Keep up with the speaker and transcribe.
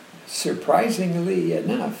surprisingly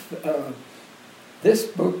enough, this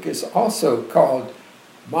book is also called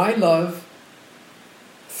My Love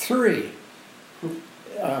 3.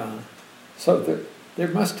 So there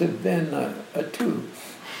must have been a 2.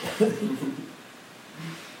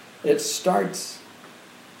 It starts,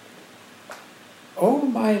 "Oh,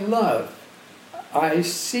 my love, I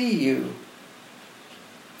see you,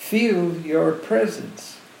 feel your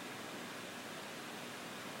presence,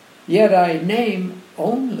 yet I name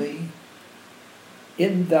only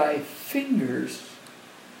in thy fingers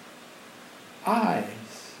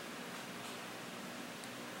eyes.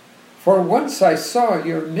 For once I saw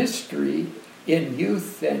your mystery in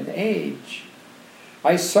youth and age.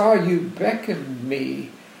 I saw you beckon me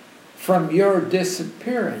from your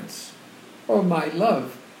disappearance. Oh, my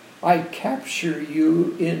love, I capture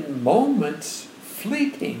you in moments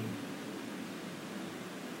fleeting.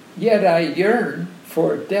 Yet I yearn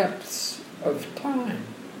for depths of time.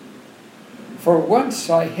 For once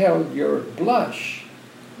I held your blush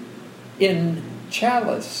in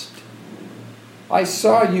chaliced. I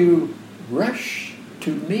saw you rush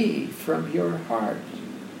to me from your heart.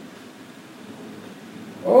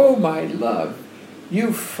 Oh, my love,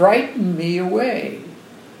 you frighten me away,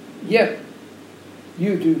 yet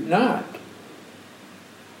you do not.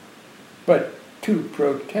 But to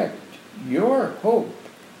protect your hope,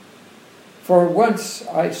 for once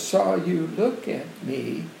I saw you look at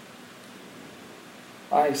me,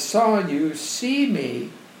 I saw you see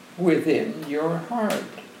me within your heart.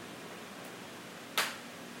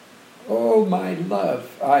 Oh, my love,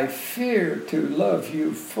 I fear to love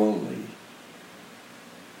you fully.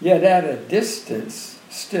 Yet at a distance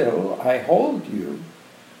still I hold you.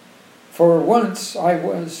 For once I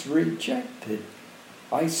was rejected.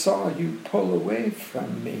 I saw you pull away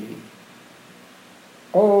from me.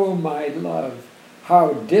 Oh, my love,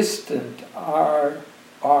 how distant are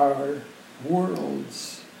our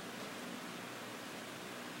worlds.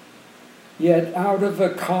 Yet out of a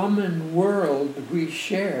common world we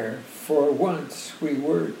share, for once we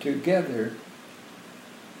were together.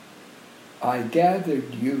 I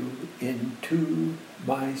gathered you into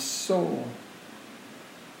my soul.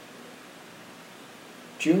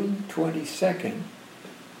 June 22nd,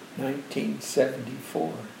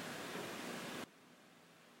 1974.